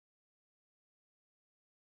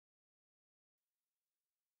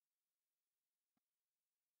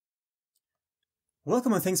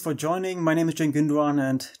Welcome and thanks for joining. My name is Cenk Gündoğan,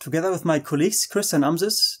 and together with my colleagues Christian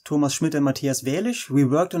Amsis, Thomas Schmidt and Matthias Wehrlich, we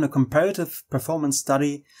worked on a comparative performance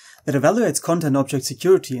study that evaluates content object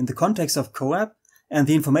security in the context of CoAP and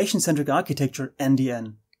the information-centric architecture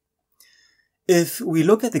NDN. If we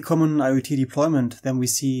look at the common IoT deployment, then we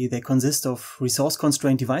see they consist of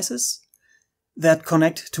resource-constrained devices that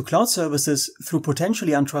connect to cloud services through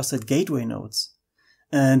potentially untrusted gateway nodes.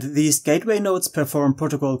 And these gateway nodes perform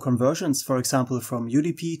protocol conversions, for example, from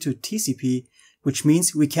UDP to TCP, which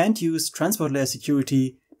means we can't use transport layer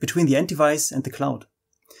security between the end device and the cloud.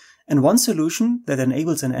 And one solution that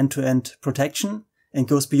enables an end-to-end protection and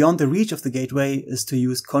goes beyond the reach of the gateway is to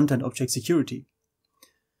use content object security.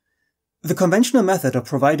 The conventional method of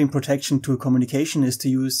providing protection to a communication is to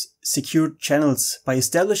use secured channels by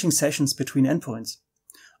establishing sessions between endpoints.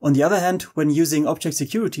 On the other hand, when using object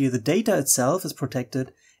security, the data itself is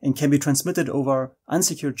protected and can be transmitted over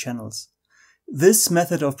unsecured channels. This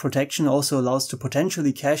method of protection also allows to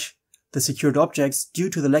potentially cache the secured objects due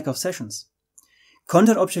to the lack of sessions.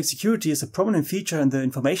 Content object security is a prominent feature in the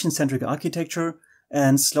information-centric architecture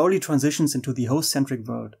and slowly transitions into the host-centric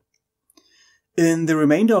world. In the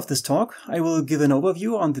remainder of this talk, I will give an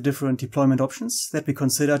overview on the different deployment options that we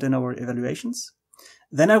considered in our evaluations.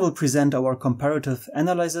 Then I will present our comparative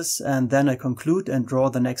analysis, and then I conclude and draw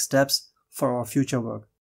the next steps for our future work.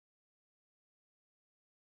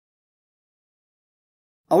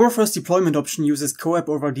 Our first deployment option uses CoAP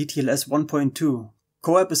over DTLS 1.2.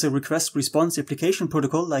 CoAP is a request-response application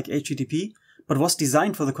protocol like HTTP, but was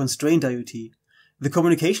designed for the constrained IoT. The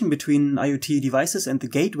communication between IoT devices and the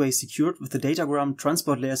gateway is secured with the datagram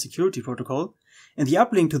transport layer security protocol, and the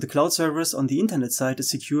uplink to the cloud servers on the internet side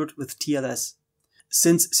is secured with TLS.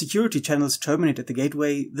 Since security channels terminate at the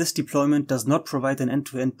gateway, this deployment does not provide an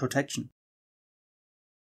end-to-end protection.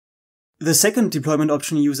 The second deployment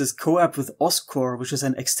option uses CoAP with OSCORE, which is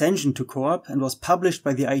an extension to CoAP and was published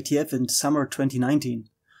by the IETF in summer 2019.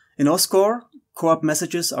 In OSCORE, CoAP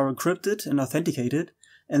messages are encrypted and authenticated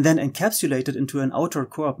and then encapsulated into an outer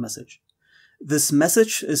CoAP message. This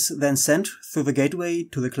message is then sent through the gateway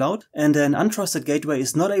to the cloud, and an untrusted gateway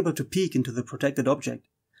is not able to peek into the protected object.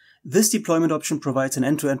 This deployment option provides an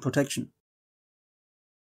end-to-end protection.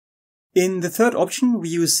 In the third option, we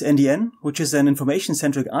use NDN, which is an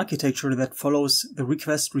information-centric architecture that follows the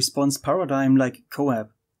request-response paradigm like CoAP.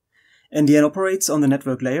 NDN operates on the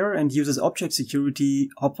network layer and uses object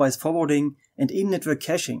security, hopwise forwarding, and in-network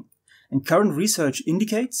caching. And current research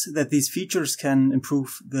indicates that these features can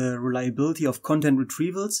improve the reliability of content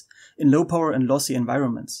retrievals in low-power and lossy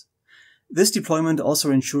environments. This deployment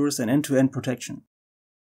also ensures an end-to-end protection.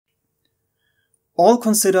 All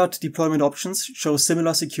considered deployment options show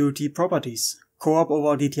similar security properties. CoAP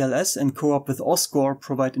over DTLS and CoAP with OSCORE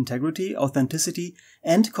provide integrity, authenticity,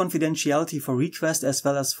 and confidentiality for request as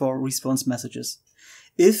well as for response messages.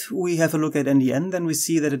 If we have a look at NDN, then we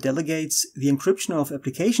see that it delegates the encryption of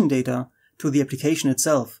application data to the application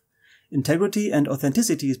itself. Integrity and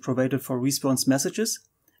authenticity is provided for response messages,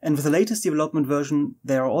 and with the latest development version,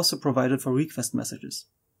 they are also provided for request messages.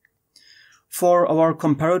 For our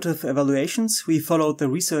comparative evaluations, we followed the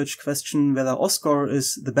research question whether OSCORE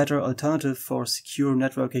is the better alternative for secure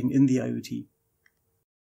networking in the IoT.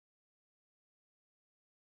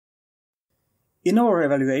 In our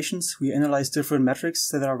evaluations, we analyzed different metrics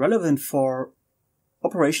that are relevant for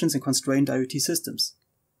operations in constrained IoT systems.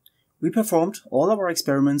 We performed all our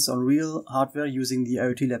experiments on real hardware using the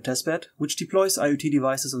IoT Lab Testbed, which deploys IoT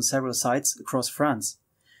devices on several sites across France.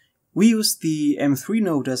 We used the M3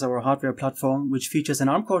 node as our hardware platform, which features an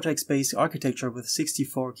ARM Cortex-based architecture with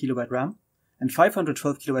 64 KB RAM and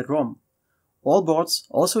 512 KB ROM. All boards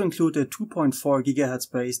also include a 2.4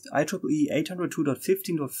 GHz-based IEEE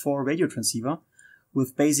 802.15.4 radio transceiver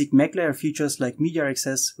with basic MAC layer features like media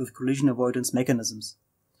access with collision avoidance mechanisms.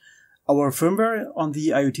 Our firmware on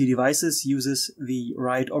the IoT devices uses the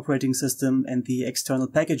RIDE operating system and the external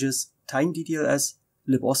packages TinyDTLS,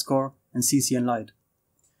 libOSCORE, and CCN Lite.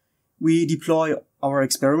 We deploy our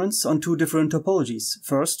experiments on two different topologies.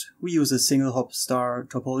 First, we use a single hop star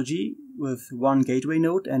topology with one gateway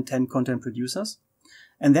node and 10 content producers.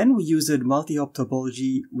 And then we use a multi-hop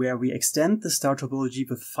topology where we extend the star topology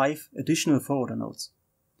with 5 additional forwarder nodes.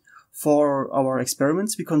 For our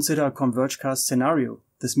experiments, we consider a convergecast scenario.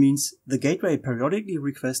 This means the gateway periodically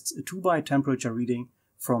requests a 2-byte temperature reading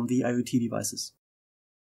from the IoT devices.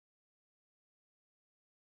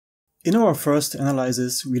 In our first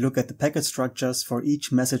analysis, we look at the packet structures for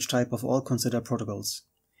each message type of all considered protocols.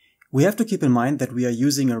 We have to keep in mind that we are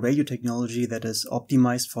using a radio technology that is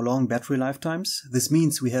optimized for long battery lifetimes. This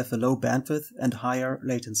means we have a low bandwidth and higher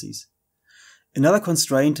latencies. Another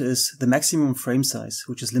constraint is the maximum frame size,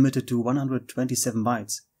 which is limited to 127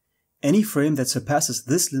 bytes. Any frame that surpasses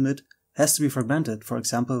this limit has to be fragmented, for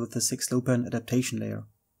example with the 6-LoWPAN adaptation layer.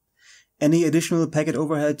 Any additional packet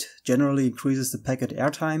overhead generally increases the packet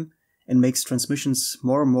airtime and makes transmissions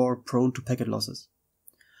more and more prone to packet losses.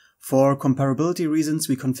 For comparability reasons,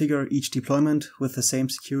 we configure each deployment with the same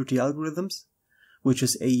security algorithms, which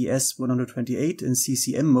is AES 128 in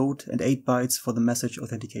CCM mode and 8 bytes for the message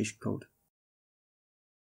authentication code.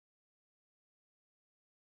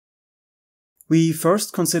 We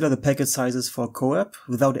first consider the packet sizes for CoAP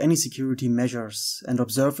without any security measures and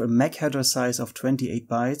observe a MAC header size of 28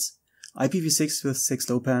 bytes. IPv6 with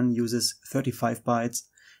 6-LoWPAN uses 35 bytes.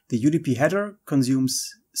 The UDP header consumes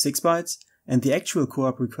 6 bytes and the actual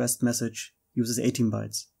CoAP request message uses 18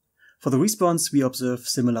 bytes. For the response, we observe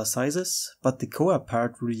similar sizes, but the CoAP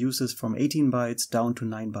part reduces from 18 bytes down to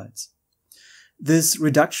 9 bytes. This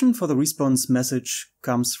reduction for the response message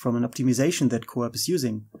comes from an optimization that CoAP is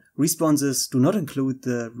using. Responses do not include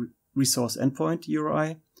the resource endpoint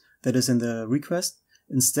URI that is in the request.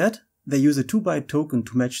 Instead, they use a 2-byte token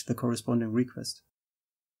to match the corresponding request.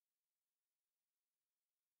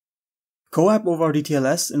 CoAP over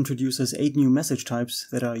DTLS introduces 8 new message types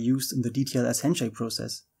that are used in the DTLS handshake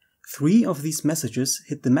process. 3 of these messages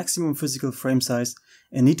hit the maximum physical frame size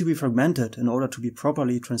and need to be fragmented in order to be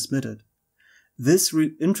properly transmitted. This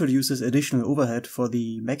introduces additional overhead for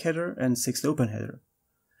the MAC header and 6-LoWPAN header.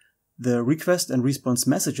 The request and response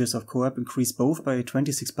messages of CoAP increase both by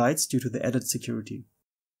 26 bytes due to the added security.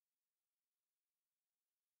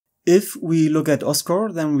 If we look at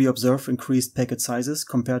OSCORE, then we observe increased packet sizes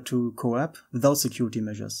compared to CoAP without security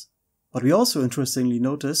measures. But we also interestingly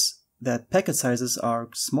notice that packet sizes are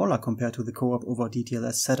smaller compared to the CoAP over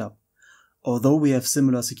DTLS setup, although we have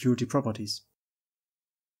similar security properties.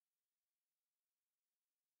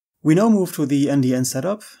 We now move to the NDN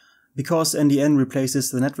setup. Because NDN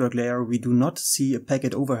replaces the network layer, we do not see a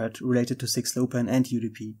packet overhead related to 6-LoWPAN and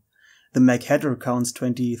UDP. The MAC header counts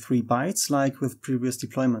 23 bytes like with previous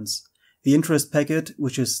deployments. The interest packet,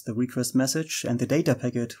 which is the request message, and the data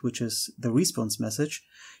packet, which is the response message,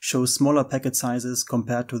 show smaller packet sizes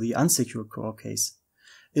compared to the unsecured core case.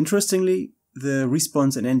 Interestingly, the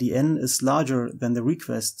response in NDN is larger than the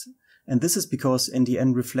request, and this is because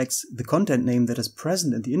NDN reflects the content name that is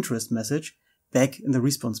present in the interest message back in the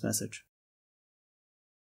response message.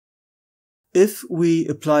 If we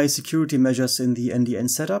apply security measures in the NDN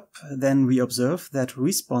setup, then we observe that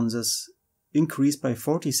responses increase by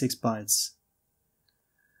 46 bytes.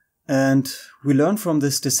 And we learn from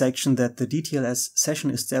this dissection that the DTLS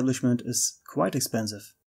session establishment is quite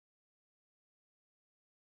expensive.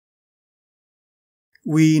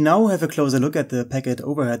 We now have a closer look at the packet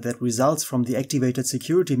overhead that results from the activated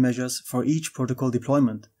security measures for each protocol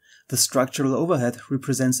deployment. The structural overhead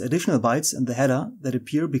represents additional bytes in the header that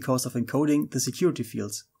appear because of encoding the security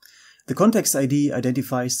fields. The context ID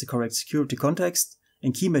identifies the correct security context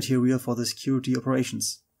and key material for the security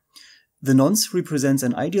operations. The nonce represents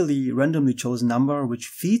an ideally randomly chosen number which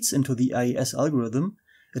feeds into the IES algorithm.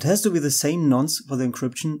 It has to be the same nonce for the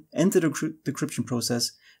encryption and the decryption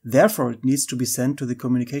process, therefore it needs to be sent to the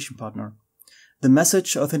communication partner. The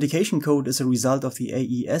message authentication code is a result of the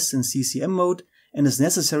AES in CCM mode and is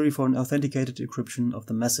necessary for an authenticated encryption of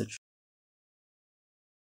the message.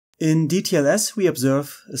 In DTLS, we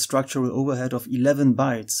observe a structural overhead of 11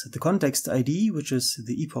 bytes. The context ID, which is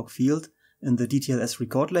the epoch field in the DTLS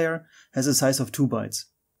record layer, has a size of 2 bytes.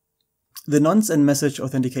 The nonce and message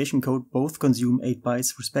authentication code both consume 8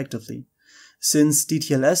 bytes respectively. Since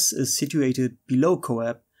DTLS is situated below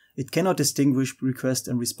CoAP, it cannot distinguish request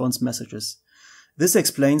and response messages. This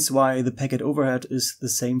explains why the packet overhead is the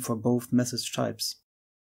same for both message types.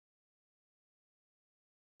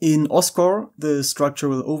 In OSCORE, the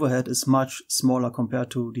structural overhead is much smaller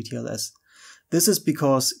compared to DTLS. This is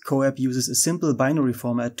because CoAP uses a simple binary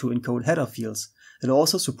format to encode header fields. It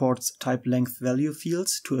also supports type length value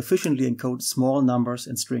fields to efficiently encode small numbers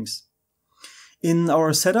and strings. In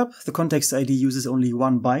our setup, the context ID uses only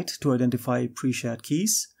 1 byte to identify pre-shared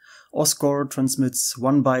keys. OSCORE transmits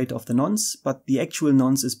 1 byte of the nonce, but the actual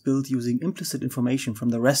nonce is built using implicit information from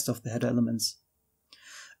the rest of the header elements.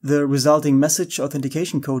 The resulting message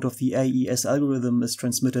authentication code of the AES algorithm is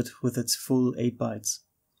transmitted with its full 8 bytes.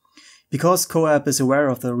 Because CoAP is aware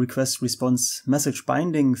of the request-response message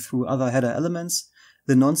binding through other header elements,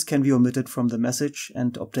 the nonce can be omitted from the message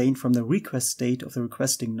and obtained from the request state of the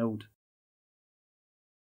requesting node.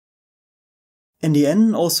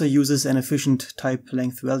 NDN also uses an efficient type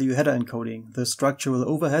length value header encoding. The structural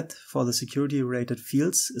overhead for the security-related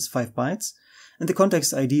fields is 5 bytes, and the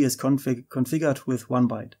context ID is configured with 1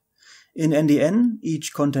 byte. In NDN,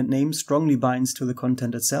 each content name strongly binds to the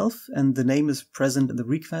content itself, and the name is present in the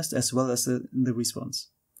request as well as in the response.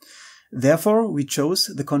 Therefore, we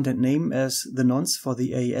chose the content name as the nonce for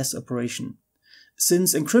the AES operation.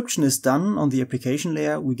 Since encryption is done on the application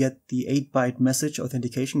layer, we get the 8-byte message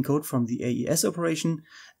authentication code from the AES operation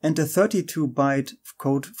and a 32-byte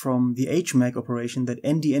code from the HMAC operation that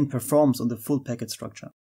NDN performs on the full packet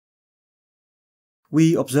structure.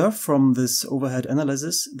 We observe from this overhead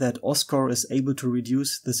analysis that OSCORE is able to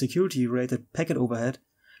reduce the security-related packet overhead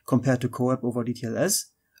compared to CoAP over DTLS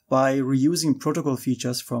by reusing protocol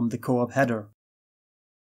features from the CoAP header.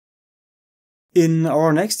 In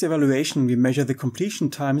our next evaluation, we measure the completion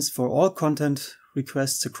times for all content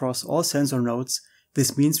requests across all sensor nodes.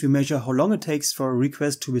 This means we measure how long it takes for a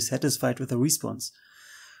request to be satisfied with a response.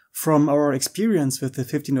 From our experience with the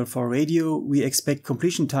 15.4 radio, we expect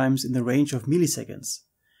completion times in the range of milliseconds.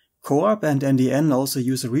 CoAP and NDN also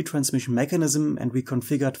use a retransmission mechanism, and we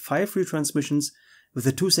configured 5 retransmissions with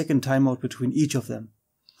a 2-second timeout between each of them.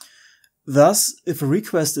 Thus, if a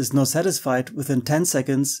request is not satisfied within 10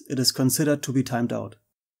 seconds, it is considered to be timed out.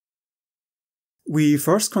 We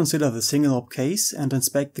first consider the single hop case and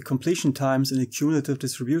inspect the completion times in a cumulative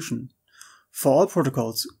distribution. For all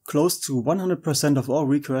protocols, close to 100% of all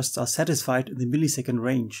requests are satisfied in the millisecond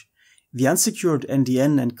range. The unsecured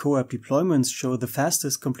NDN and CoAP deployments show the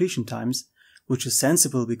fastest completion times, which is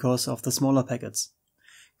sensible because of the smaller packets.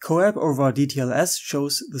 CoAP over DTLS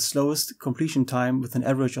shows the slowest completion time with an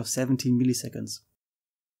average of 17 milliseconds.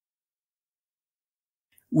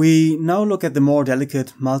 We now look at the more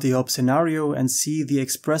delicate multi-hop scenario and see the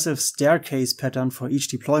expressive staircase pattern for each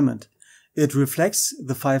deployment. It reflects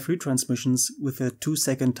the 5 retransmissions with a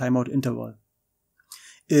 2-second timeout interval.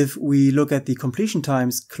 If we look at the completion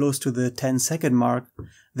times close to the 10-second mark,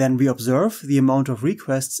 then we observe the amount of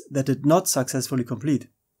requests that did not successfully complete.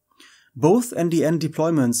 Both NDN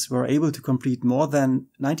deployments were able to complete more than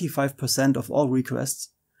 95% of all requests,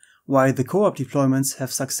 while the CoAP deployments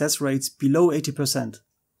have success rates below 80%.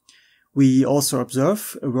 We also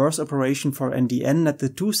observe a worse operation for NDN at the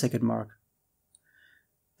 2-second mark.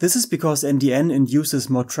 This is because NDN induces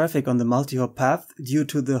more traffic on the multi-hop path due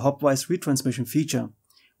to the hopwise retransmission feature.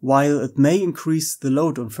 While it may increase the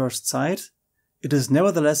load on first sight, it is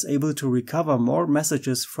nevertheless able to recover more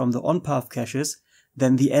messages from the on-path caches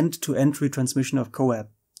than the end-to-end retransmission of CoAP.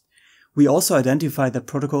 We also identify that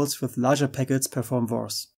protocols with larger packets perform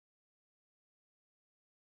worse.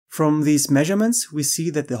 From these measurements, we see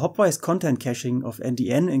that the hopwise content caching of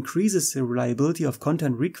NDN increases the reliability of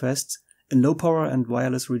content requests in low power and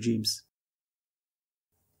wireless regimes.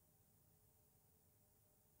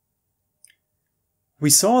 We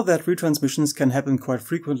saw that retransmissions can happen quite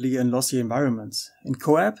frequently in lossy environments. In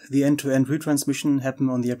CoAP, the end-to-end retransmission happens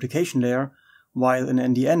on the application layer, while in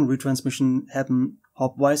NDN, retransmission happens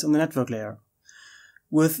hopwise on the network layer.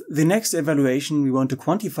 With the next evaluation, we want to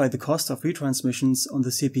quantify the cost of retransmissions on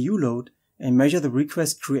the CPU load and measure the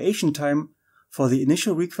request creation time for the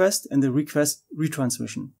initial request and the request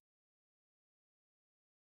retransmission.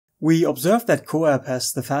 We observe that CoAP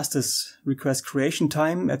has the fastest request creation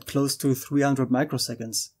time at close to 300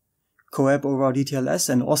 microseconds. CoAP over DTLS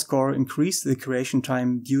and OSCORE increased the creation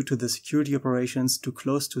time due to the security operations to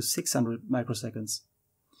close to 600 microseconds.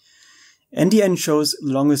 NDN shows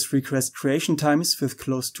the longest request creation times with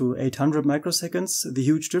close to 800 microseconds. The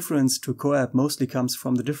huge difference to CoAP mostly comes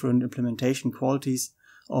from the different implementation qualities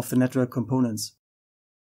of the network components.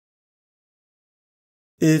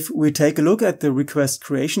 If we take a look at the request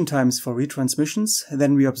creation times for retransmissions,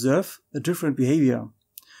 then we observe a different behavior.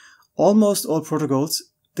 Almost all protocols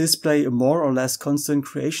display a more or less constant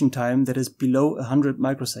creation time that is below 100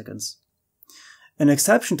 microseconds. An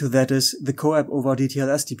exception to that is the CoAP over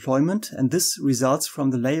DTLS deployment, and this results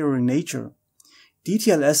from the layering nature.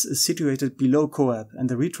 DTLS is situated below CoAP,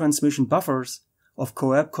 and the retransmission buffers of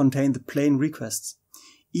CoAP contain the plain requests.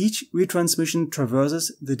 Each retransmission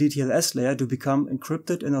traverses the DTLS layer to become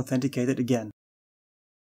encrypted and authenticated again.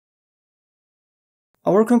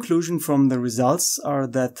 Our conclusion from the results are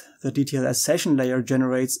that the DTLS session layer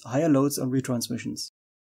generates higher loads on retransmissions.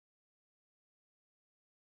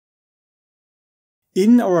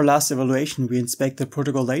 In our last evaluation, we inspect the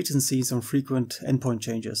protocol latencies on frequent endpoint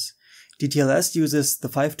changes. DTLS uses the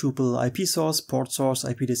 5-tuple IP source,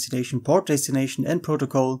 IP destination, port destination, and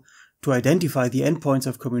protocol to identify the endpoints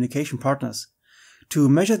of communication partners. To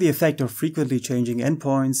measure the effect of frequently changing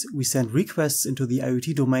endpoints, we send requests into the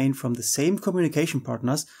IoT domain from the same communication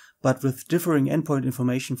partners, but with differing endpoint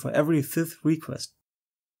information for every 5th request.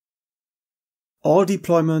 All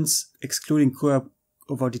deployments, excluding CoAP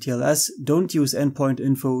over DTLS, don't use endpoint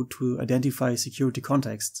info to identify security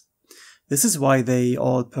contexts. This is why they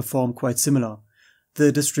all perform quite similar.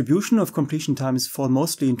 The distribution of completion times fall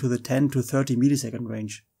mostly into the 10 to 30 millisecond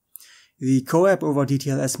range. The CoAP over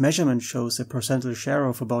DTLS measurement shows a percentage share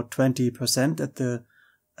of about 20% at the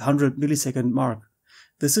 100 millisecond mark.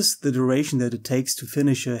 This is the duration that it takes to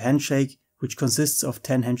finish a handshake, which consists of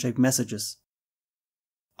 10 handshake messages.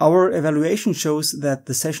 Our evaluation shows that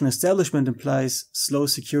the session establishment implies slow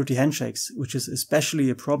security handshakes, which is especially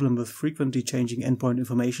a problem with frequently changing endpoint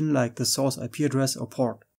information like the source IP address or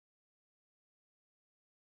port.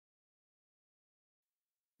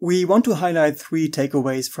 We want to highlight 3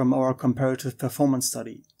 takeaways from our comparative performance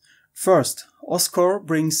study. First, OSCORE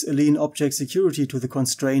brings a lean object security to the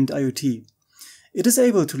constrained IoT. It is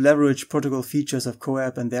able to leverage protocol features of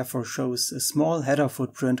CoAP and therefore shows a small header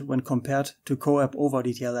footprint when compared to CoAP over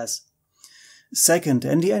DTLS. Second,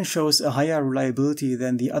 NDN shows a higher reliability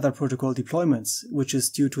than the other protocol deployments, which is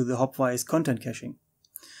due to the hopwise content caching.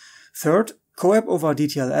 Third, CoAP over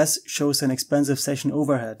DTLS shows an expensive session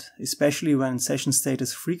overhead, especially when session state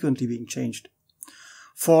is frequently being changed.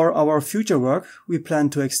 For our future work, we plan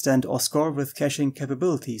to extend OSCORE with caching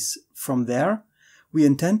capabilities. From there, we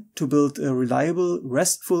intend to build a reliable,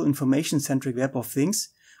 RESTful information-centric web of things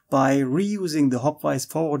by reusing the hopwise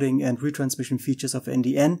forwarding and retransmission features of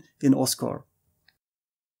NDN in OSCORE.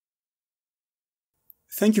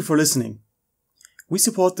 Thank you for listening. We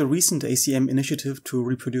support the recent ACM initiative to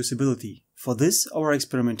reproducibility. For this, our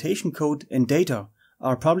experimentation code and data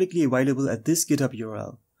are publicly available at this GitHub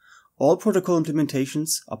URL. All protocol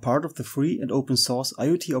implementations are part of the free and open source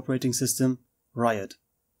IoT operating system, Riot.